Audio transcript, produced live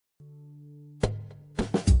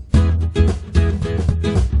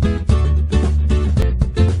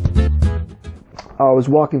I was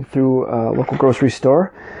walking through a local grocery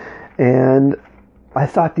store, and I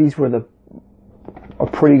thought these were a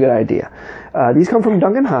pretty good idea. These come from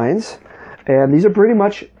Duncan Hines, and these are pretty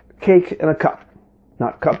much cake in a cup.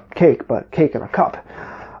 Not cupcake, but cake in a cup.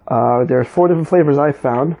 There are 4 different flavors I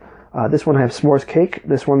found. This one has s'mores cake,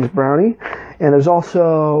 this one's brownie, and there's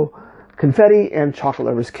also confetti and chocolate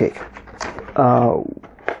lovers cake.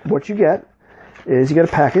 What you get is you get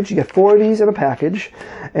a package. You get 4 of these in a package,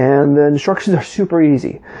 and the instructions are super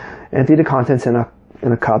easy. Empty the contents in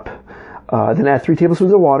a cup. Then add 3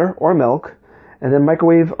 tablespoons of water or milk, and then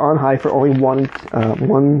microwave on high for only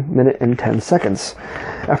 1 minute and 10 seconds.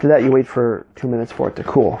 After that, you wait for 2 minutes for it to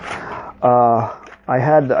cool.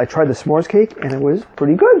 I tried the s'mores cake, and it was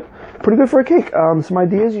pretty good. Pretty good for a cake. Some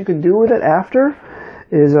ideas you can do with it after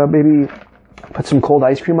is maybe put some cold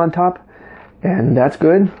ice cream on top, and that's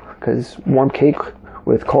good, because warm cake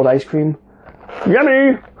with cold ice cream,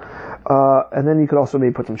 yummy! And then you could also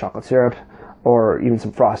maybe put some chocolate syrup or even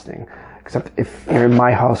some frosting. Except if you're in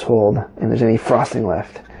my household and there's any frosting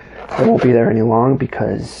left, it won't be there any long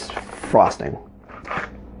because frosting.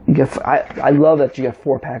 I love that you get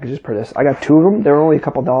 4 packages per this. I got 2 of them. They're only a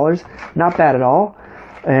couple dollars. Not bad at all.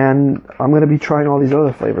 And I'm going to be trying all these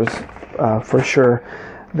other flavors for sure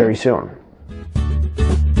very soon.